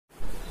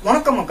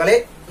வணக்கம் மக்களே,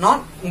 நான்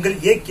உங்கள்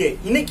ஏகே.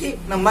 இன்னைக்கு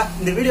நம்ம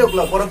இந்த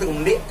வீடியோக்குள்ள போறதுக்கு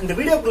முன்னாடி, இந்த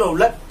வீடியோக்குள்ள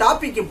உள்ள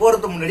டாபிக்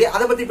போறதுக்கு முன்னாடி,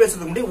 அதை பத்தி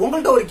பேசுறதுக்கு முன்னாடி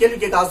உங்கள்ட்ட ஒரு கேள்வி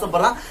கேட்க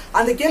ஆசைப்படுறேன்.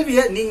 அந்த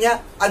கேள்வியை நீங்க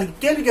அந்த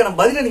கேள்விக்கான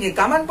பதில நீங்க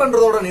கமெண்ட்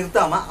பண்றதோட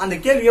நிறுத்தாம அந்த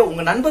கேள்வியை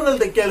உங்க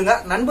நண்பர்கள்ட்ட கேளுங்க.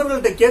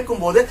 நண்பர்கள்ட்ட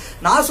கேட்கும் போது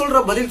நான்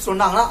சொல்ற பதில்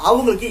சொன்னாங்கன்னா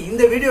அவங்களுக்கு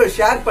இந்த வீடியோ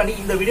ஷேர் பண்ணி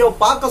இந்த வீடியோ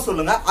பார்க்க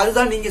சொல்லுங்க.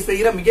 அதுதான் நீங்க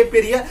செய்யற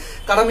மிகப்பெரிய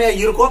கடமையா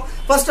இருக்கும்.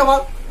 ஃபர்ஸ்ட் ஆஃப்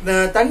ஆல்,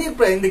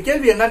 தண்ணீர் இந்த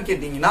கேள்வி என்னன்னு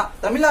கேட்டீங்கன்னா,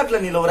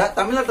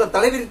 தமிழ்நாட்டுல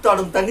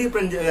தலைவிரித்தாடும் தண்ணீர்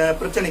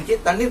பிரச்சனைக்கு,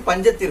 தண்ணீர்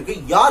பஞ்சத்திற்கு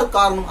யார்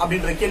காரணம்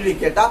அப்படின்ற கேள்வி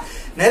கேட்டா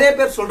நிறைய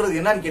பேர் சொல்றது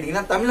என்னன்னு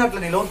கேட்டீங்கன்னா,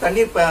 தமிழ்நாட்டுல நிலவும்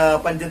தண்ணீர்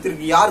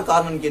பஞ்சத்திற்கு யார்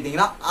காரணம்னு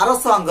கேட்டீங்கன்னா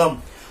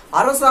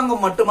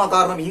அரசாங்கம் மட்டுமா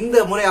காரணம்? இந்த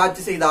முறை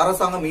ஆட்சி செய்த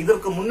அரசாங்கம்,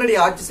 இதற்கு முன்னாடி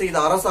ஆட்சி செய்த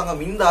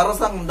அரசாங்கம், இந்த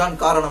அரசாங்கம் தான்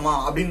காரணமா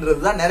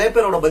அப்படின்றதுதான் நிறைய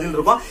பேரோட பதில்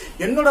இருக்கும்.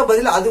 என்னோட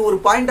பதில் அது ஒரு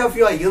பாயிண்ட் ஆஃப்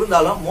வியூவா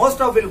இருந்தாலும்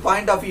most of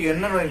point of view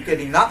என்னன்னு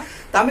கேட்டீங்கன்னா,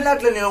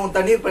 தமிழ்நாட்டில் நிலவும்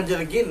தண்ணீர்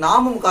பஞ்சத்துக்கு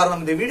நாமும்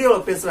காரணம். இந்த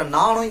வீடியோவில் பேசுற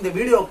நானும், இந்த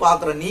வீடியோவை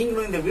பாக்குற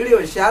நீங்களும், இந்த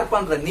வீடியோவை ஷேர்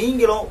பண்ற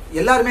நீங்களும்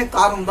எல்லாருமே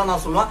காரணம் தான்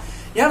நான் சொல்லுவேன்.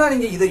 ஏன்னா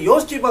நீங்க இதை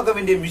யோசிச்சு பார்க்க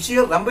வேண்டிய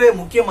விஷயம் ரொம்பவே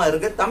முக்கியமா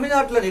இருக்கு.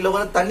 தமிழ்நாட்டில்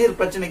நிலவர தண்ணீர்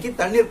பிரச்சனைக்கு,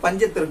 தண்ணீர்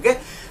பஞ்சத்திற்கு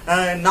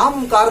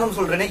நாமும் காரணம்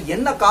சொல்றேனே.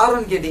 என்ன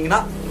காரணம் கேட்டீங்கன்னா,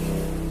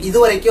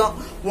 இதுவரைக்கும்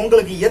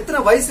உங்களுக்கு எத்தனை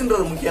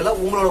வயசுன்றது முக்கியம் இல்ல,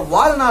 உங்களோட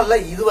வாழ்நாள்ல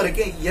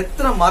இதுவரைக்கும்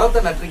எத்தனை மரத்தை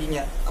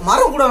நட்டிருக்கீங்க,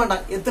 மரம் கூட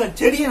வேண்டாம், எத்தனை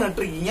செடியை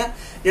நட்டிருக்கீங்க,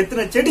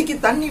 எத்தனை செடிக்கு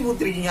தண்ணி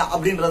ஊத்திருக்கீங்க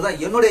அப்படின்றதான்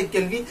என்னுடைய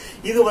கேள்வி.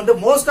 இது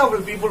மோஸ்ட் ஆஃப்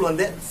பீப்புள்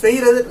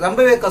செய்யறது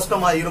ரொம்பவே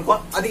கஷ்டமா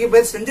இருக்கும். அதிக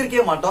பேர்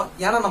செஞ்சிருக்கவே மாட்டோம்.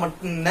 ஏன்னா நம்ம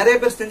நிறைய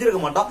பேர்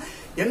செஞ்சிருக்க மாட்டோம்.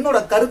 என்னோட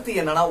கருத்து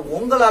என்னன்னா,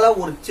 உங்களால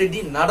ஒரு செடி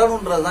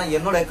நடணும்ன்றதுதான்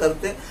என்னோட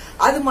கருத்து.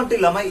 அது மட்டும்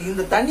இல்லாம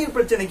இந்த தண்ணீர்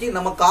பிரச்சனைக்கு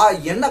நம்ம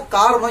என்ன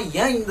காரணம்,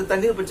 ஏன் இந்த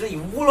தண்ணீர் பிரச்சனை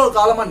இவ்வளவு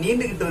காலமா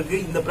நீண்டுகிட்டு இருக்கு,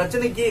 இந்த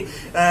பிரச்சனைக்கு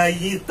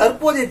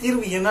தற்போதைய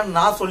தீர்வு என்னன்னு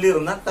நான்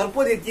சொல்லியிருந்தேன்.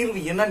 தற்போதைய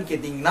தீர்வு என்னன்னு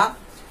கேட்டீங்கன்னா,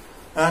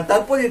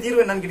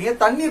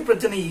 தண்ணீர்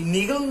பிரச்சனை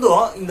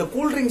நிகழ்ந்தும் இந்த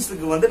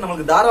கூல்ட்ரிங்க்ஸுக்கு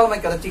நமக்கு தாராளமா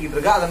கிடைச்சிக்கிட்டு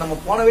இருக்கு. அதை நம்ம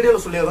போன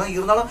வீடியோல சொல்லியிருந்தோம்.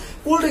 இருந்தாலும்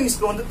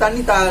கூல்ட்ரிங்க்ஸ்க்கு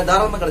தண்ணி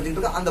தாராளமா கிடைச்சிட்டு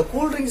இருக்கு. அந்த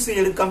கூல்ட்ரிங்க்ஸ்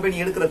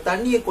கம்பெனி எடுக்கிற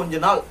தண்ணியை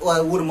கொஞ்ச நாள்,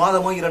 ஒரு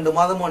மாதமோ 2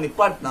 மாதமோ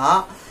நிப்பாட்டினா,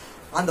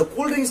 அந்த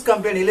கூல்ட்ரிங்க்ஸ்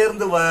கம்பெனில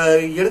இருந்து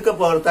எடுக்க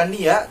போற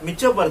தண்ணியை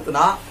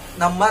மிச்சப்படுத்தினா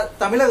நம்ம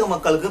தமிழக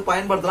மக்களுக்கு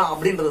பயன்படுத்தலாம்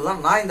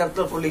அப்படின்றதுதான் நான் இந்த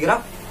இடத்துல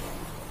சொல்லிக்கிறேன்.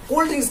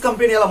 கூல்ட்ரிங்க்ஸ்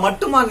கம்பெனியால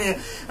மட்டுமா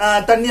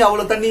தண்ணி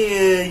அவ்வளவு தண்ணி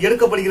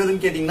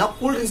எடுக்கப்படுகிறதுன்னு கேட்டீங்கன்னா,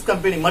 கூல்ட்ரிங்க்ஸ்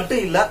கம்பெனி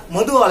மட்டும் இல்ல,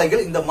 மது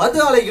ஆலைகள், இந்த மது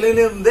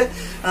ஆலைகளிலிருந்து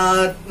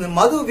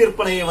மது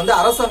விற்பனையை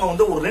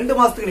அரசாங்கம் ஒரு 2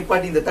 மாசத்துக்கு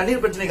நிப்பாட்டி, இந்த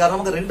தண்ணீர் பிரச்சனை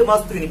காரணமாக 2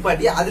 மாசத்துக்கு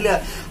நிப்பாட்டி,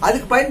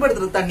 அதுக்கு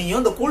பயன்படுத்துற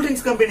தண்ணியும், இந்த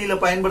கூல்ட்ரிங்க்ஸ் கம்பெனியில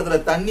பயன்படுத்துற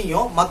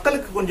தண்ணியும்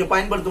மக்களுக்கு கொஞ்சம்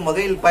பயன்படுத்தும்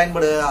வகையில்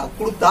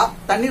கொடுத்தா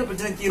தண்ணீர்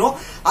பிரச்சனை தீரும்.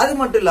 அது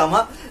மட்டும்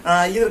இல்லாம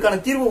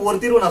இதற்கான ஒரு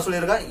தீர்வு நான்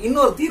சொல்லியிருக்கேன்.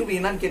 இன்னொரு தீர்வு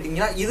என்னன்னு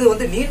கேட்டீங்கன்னா,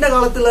 இது நீண்ட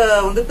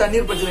காலத்துல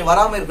தண்ணீர் பிரச்சனை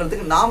வராம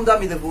இருக்கிறதுக்கு நாம்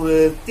தான் இதற்கு ஒரு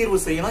தீர்வு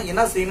செய்யணும்.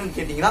 என்ன செய்யணும்னு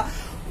கேட்டீங்கன்னா,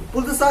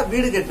 புதுசா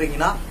வீடு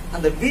கட்டுறீங்கன்னா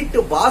அந்த வீட்டு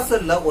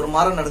வாசல்ல ஒரு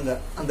மரம் நடுங்க.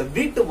 அந்த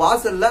வீட்டு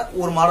வாசல்ல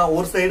ஒரு மரம்,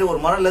 ஒரு சைடு ஒரு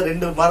மரம் இல்ல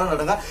 2 மரம்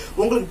நடுங்க.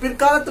 உங்களுக்கு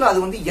பிற்காலத்துல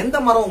அது எந்த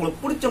மரம்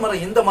உங்களுக்கு பிடிச்ச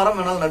மரம், எந்த மரம்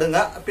வேணாலும் நடுங்க.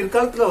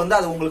 பிற்காலத்துல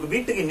அது உங்களுக்கு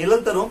வீட்டுக்கு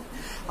நிழல் தரும்.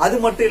 அது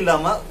மட்டும்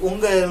இல்லாம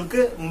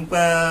உங்களுக்கு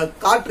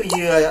காற்று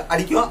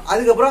அடிக்கும்.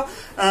 அதுக்கப்புறம்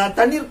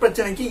தண்ணீர்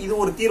பிரச்சனைக்கு இது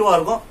ஒரு தீர்வா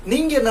இருக்கும்.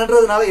 நீங்க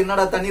நடுறதுனால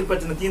என்னடா தண்ணீர்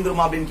பிரச்சனை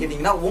தீந்துருமா அப்படின்னு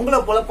கேட்டீங்கன்னா, உங்களை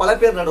போல பல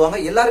பேர் நடுவாங்க.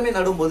 எல்லாருமே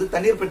நடும்போது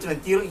தண்ணீர் பிரச்சனை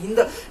தீரும்.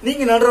 இந்த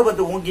நீங்க நடுற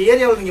பத்தி உங்க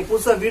ஏரியாவில் நீங்க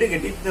புதுசா வீடு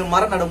கட்டி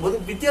மரம் நடும்போது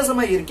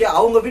வித்தியாசமா இருக்கே,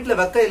 அவங்க வீட்டுல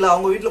வெக்க இல்ல,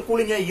 அவங்க வீட்டுல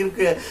கூலிங்கா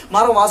இருக்கு,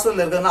 மரம்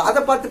வாசல்ல இருக்கிறதுனால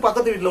அதை பார்த்து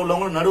பக்கத்து வீட்டுல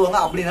உள்ளவங்களும் நடுவாங்க.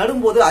 அப்படி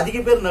நடும்போது, அதிக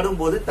பேர்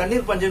நடும்போது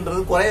தண்ணீர்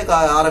பஞ்சம்ன்றது குறைய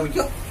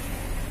ஆரம்பிக்கும்.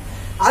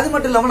 அது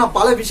மட்டும் இல்லாம நான்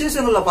பல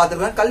விசேஷங்கள்ல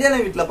பாத்துருக்கேன், கல்யாண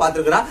வீட்டுல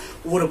பாத்துருக்கிறேன்.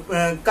 ஒரு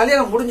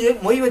கல்யாணம் முடிஞ்சு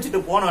மொய் வச்சுட்டு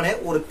போனோடனே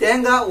ஒரு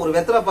தேங்காய், ஒரு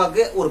வெத்தலை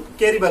பாக்கு, ஒரு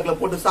கேரி பேக்ல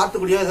போட்டு,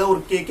 சாத்துக்குடியோ ஏதோ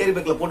ஒரு கேரி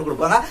பேக்ல போட்டு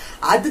கொடுப்பாங்க.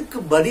 அதுக்கு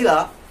பதிலா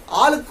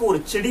ஆளுக்கு ஒரு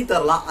செடி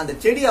தரலாம். அந்த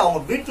செடி அவங்க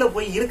வீட்டுல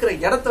போய் இருக்கிற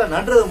இடத்துல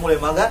நடுறது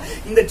மூலமாக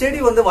இந்த செடி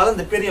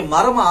வளர்ந்து பெரிய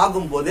மரமா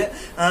ஆகும் போது,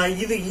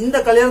 இது இந்த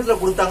கல்யாணத்துல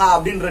கொடுத்தாங்க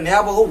அப்படின்ற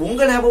ஞாபகம்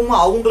உங்க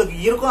ஞாபகமும் அவங்களுக்கு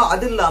இருக்கும்.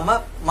 அது இல்லாம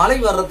மழை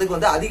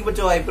வர்றதுக்கு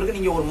அதிகபட்ச வாய்ப்பு இருக்கு.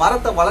 நீங்க ஒரு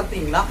மரத்தை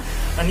வளர்த்தீங்கன்னா,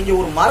 நீங்க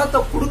ஒரு மரத்தை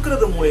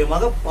கொடுக்கறது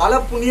மூலமாக பல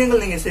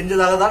புண்ணியங்கள் நீங்க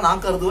செஞ்சதாக தான்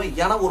நான் கருதுவேன்.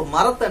 ஏன்னா ஒரு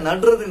மரத்தை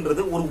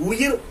நடுறதுன்றது ஒரு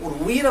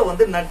உயிரை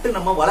நட்டு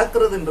நம்ம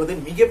வளர்க்கறதுன்றது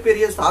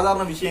மிகப்பெரிய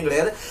சாதாரண விஷயம்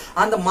கிடையாது.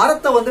 அந்த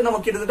மரத்தை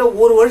நம்ம கிட்டத்தட்ட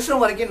 1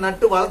 வருஷம் வரைக்கும்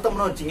நட்டு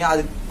வளர்த்தோம்னு வச்சுங்க,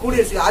 அது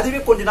கூடிய அதுவே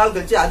கொஞ்ச நாள்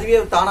கழிச்சு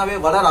அதுவே தானாவே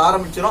வளர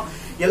ஆரம்பிச்சிடும்.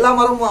 எல்லா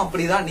மரமும்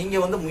அப்படிதான்.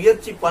 நீங்க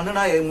முயற்சி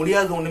பண்ணுனா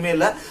முடியாது ஒண்ணுமே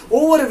இல்ல.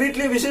 ஒவ்வொரு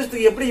வீட்லயும்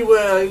விசேஷத்துக்கு எப்படி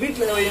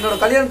வீட்டுல என்னோட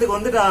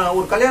கல்யாணத்துக்கு நான்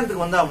ஒரு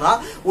கல்யாணத்துக்கு வந்தோம்னா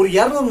ஒரு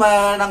 200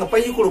 நாங்க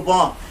பை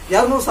கொடுப்போம்,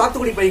 200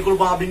 சாத்துக்குடி பை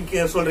கொடுப்போம்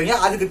அப்படின்னு சொல்றீங்க.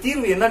 அதுக்கு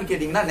தீர்வு என்னன்னு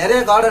கேட்டீங்கன்னா, நிறைய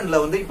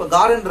கார்டன்ல இப்ப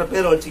கார்டன்ற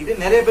பேரை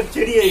வச்சுக்கிட்டு நிறைய பேர்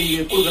செடியை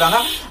கொடுக்குறாங்க.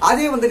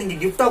 அதே நீங்க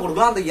கிஃப்டா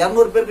கொடுக்கலாம். அந்த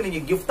 200 பேருக்கு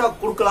நீங்க கிஃப்டா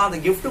கொடுக்கலாம். அந்த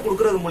கிஃப்ட்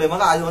கொடுக்கறது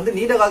மூலமாக அது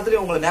நீண்ட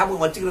காலத்திலேயே உங்களை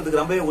ஞாபகம்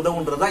வச்சுக்கிறதுக்கு ரொம்பவே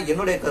உதவுன்றதுதான்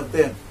என்னுடைய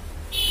கருத்து.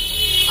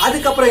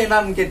 அதுக்கப்புறம்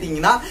என்னன்னு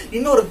கேட்டீங்கன்னா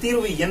இன்னொரு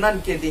தீர்வு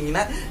என்னன்னு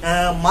கேட்டீங்கன்னா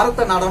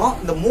மரத்தை நடணும்.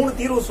 இந்த 3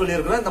 தீர்வு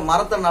சொல்லியிருக்கிறேன். இந்த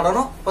மரத்தை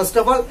நடணும். ஃபர்ஸ்ட்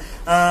ஆஃப் ஆல்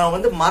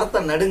வந்து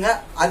மரத்தை நடுங்க.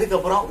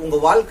 அதுக்கப்புறம் உங்க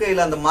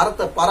வாழ்க்கையில அந்த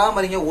மரத்தை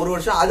பராமரிங்க 1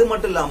 வருஷம். அது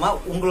மட்டும் இல்லாம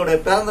உங்களுடைய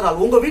பிறந்த நாள்,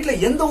 உங்க வீட்டுல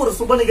எந்த ஒரு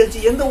சுப நிகழ்ச்சி,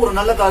 எந்த ஒரு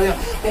நல்ல காரியம்,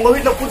 உங்க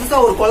வீட்டுல புதுசா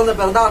ஒரு குழந்தை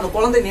பிறந்தா அந்த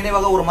குழந்தை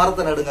நினைவாக ஒரு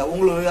மரத்தை நடுங்க.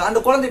 உங்களுக்கு அந்த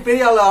குழந்தை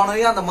பெரிய ஆள்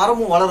ஆனதையும் அந்த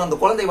மரமும் வளரும். அந்த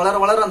குழந்தை வளர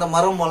வளர அந்த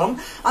மரம் வளரும்.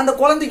 அந்த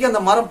குழந்தைக்கு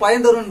அந்த மரம்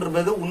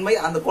பயன்தருன்றது உண்மை.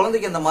 அந்த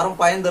குழந்தைக்கு அந்த மரம்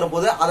பயன்தரும்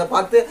போது அதை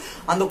பார்த்து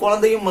அந்த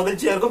குழந்தையும்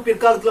மகிழ்ச்சியா இருக்கும்.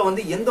 பிற்காலத்துல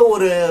வந்து எந்த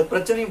ஒரு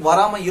பிரச்சனையும்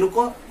வராம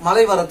இருக்கும்.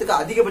 மழை வரத்துக்கு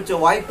அதிகபட்ச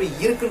வாய்ப்பு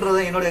இருக்குன்றத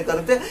என்னுடைய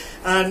கருத்து.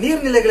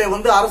 நீர்நிலைகளை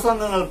வந்து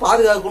அரசாங்கங்கள்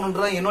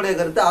பாதுகாக்கணும்ன்றத என்னுடைய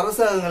கருத்து.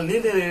 அரசாங்கங்கள்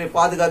நீர்நிலைகளை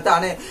பாதுகாத்து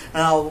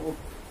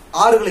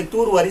ஆறுகளை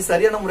தூர்வாரி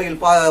சரியான முறையில்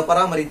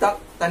பராமரித்தால்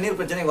தண்ணீர்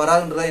பிரச்சனை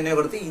வராதுன்றத என்னுடைய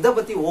கருத்து. இதை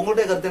பத்தி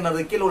உங்களுடைய கருத்து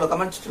என்னது கீழே உள்ள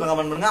கமெண்ட் செக்ஷன்ல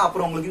கமெண்ட் பண்ணுங்க.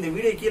 அப்புறம் உங்களுக்கு இந்த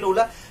வீடியோ கீழே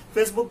உள்ள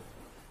Facebook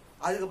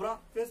அதுக்கப்புறம்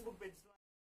Facebook பேஜ்